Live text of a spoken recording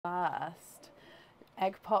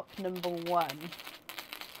Egg pop number 1.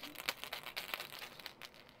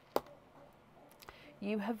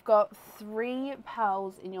 You have got 3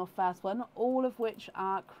 pearls in your first one, all of which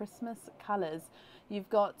are Christmas colours. You've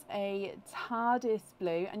got a TARDIS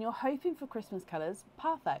blue, and you're hoping for Christmas colours.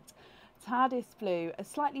 Perfect. TARDIS blue, a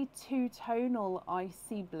slightly two-tonal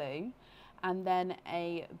icy blue, and then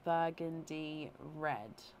a burgundy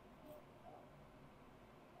red.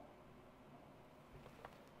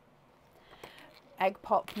 Egg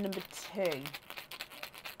pop number 2.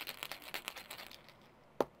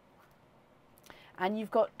 And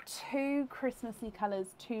you've got 2 Christmassy colours,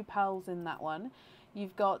 2 pearls in that one.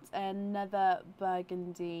 You've got another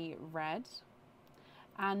burgundy red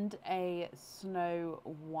and a snow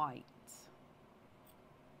white.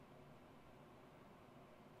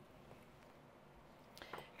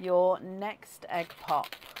 Your next egg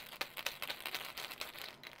pop.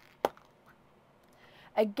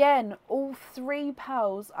 Again, all 3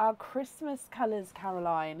 pearls are Christmas colours,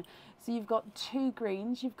 Caroline. So you've got 2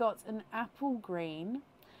 greens, you've got an apple green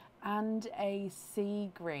and a sea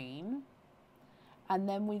green, and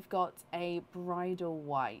then we've got a bridal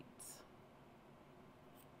white.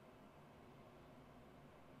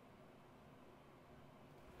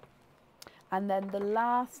 And then the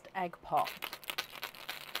last egg pop.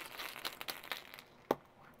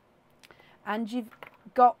 And you've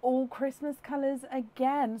got all Christmas colours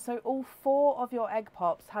again. So all 4 of your egg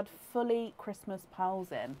pops had fully Christmas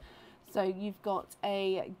pearls in. So you've got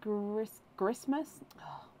a Christmas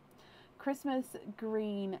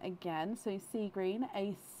green again, so sea green,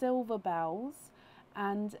 a silver bells,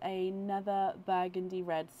 and another burgundy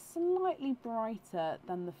red, slightly brighter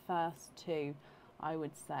than the first 2, I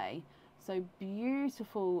would say. So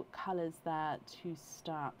beautiful colours there to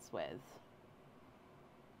start with.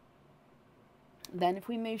 Then if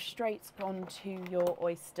we move straight on to your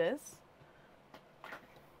oysters.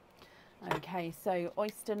 Okay, so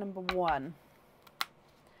oyster number 1.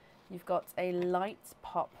 You've got a light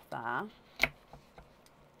pop there.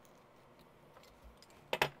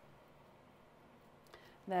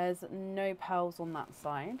 There's no pearls on that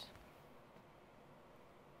side.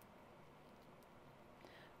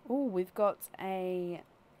 Oh, we've got a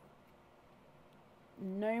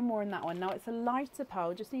no more in that one. Now it's a lighter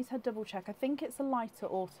pearl, just need to double check. I think it's a lighter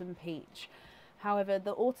autumn peach. However,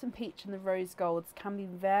 the autumn peach and the rose golds can be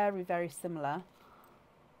very, very similar.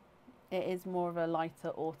 It is more of a lighter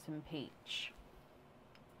autumn peach.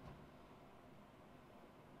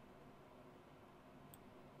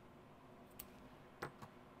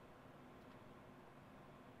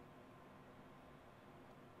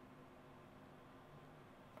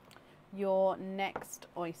 Your next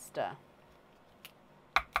oyster.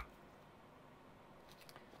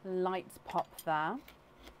 Light pop there.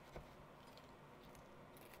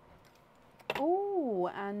 Oh,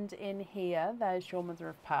 and in here, there's your mother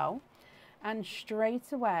of pearl. And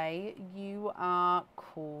straight away, you are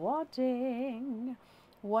quadding.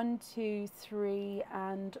 1, 2, 3,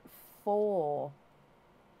 and 4.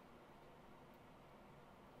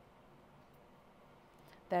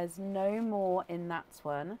 There's no more in that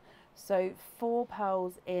one. So 4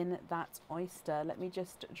 pearls in that oyster. Let me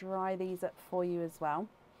just dry these up for you as well.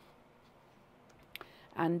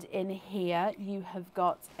 And in here you have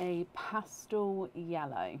got a pastel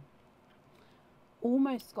yellow.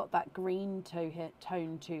 Almost got that green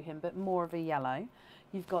tone to him, but more of a yellow.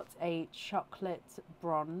 You've got a chocolate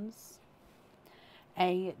bronze,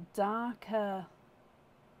 a darker,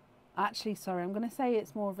 actually sorry, I'm going to say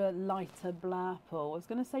it's more of a lighter blurple. I was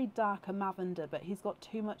going to say darker lavender, but he's got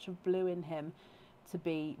too much of blue in him to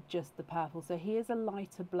be just the purple. So he is a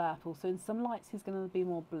lighter blurple. So in some lights he's going to be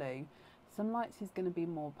more blue, some lights he's going to be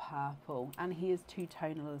more purple, and he is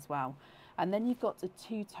two-tonal as well. And then you've got a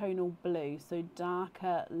two-tonal blue, so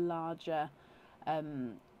darker, larger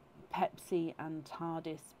Pepsi and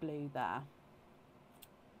TARDIS blue there.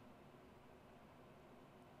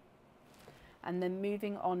 And then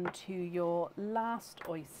moving on to your last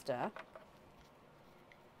oyster.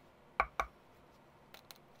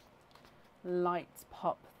 Light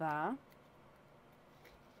pop there.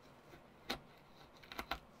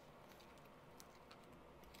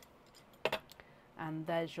 And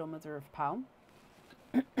there's your mother of pearl.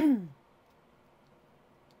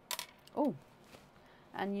 Oh,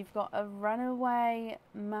 and you've got a runaway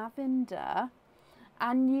Mavinder,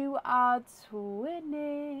 and you are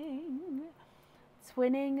twinning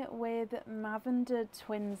with Mavinder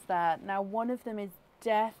twins there. Now one of them is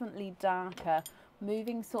definitely darker,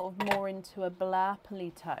 moving sort of more into a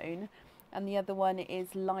blurply tone, and the other one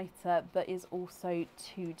is lighter but is also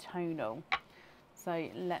two-tonal. So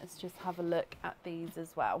let's just have a look at these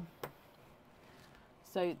as well.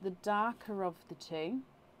 So the darker of the two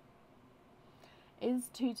is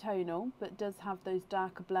two-tonal, but does have those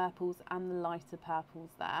darker blurples and the lighter purples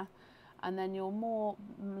there. And then your more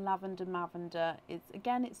lavender mavender is,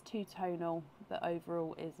 again, it's two-tonal, but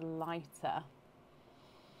overall is lighter.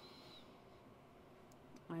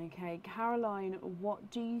 Okay, Caroline,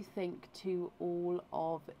 what do you think to all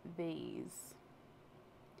of these?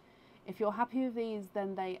 If you're happy with these,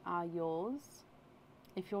 then they are yours.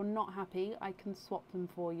 If you're not happy, I can swap them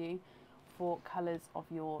for you for colours of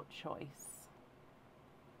your choice.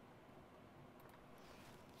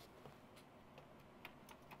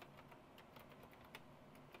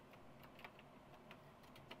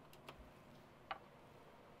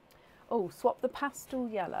 Oh, swap the pastel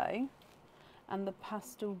yellow and the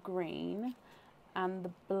pastel green and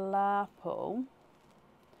the blurple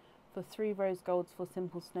for 3 rose golds for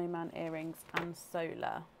simple snowman earrings and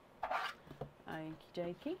solar. Okie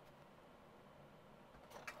dokie.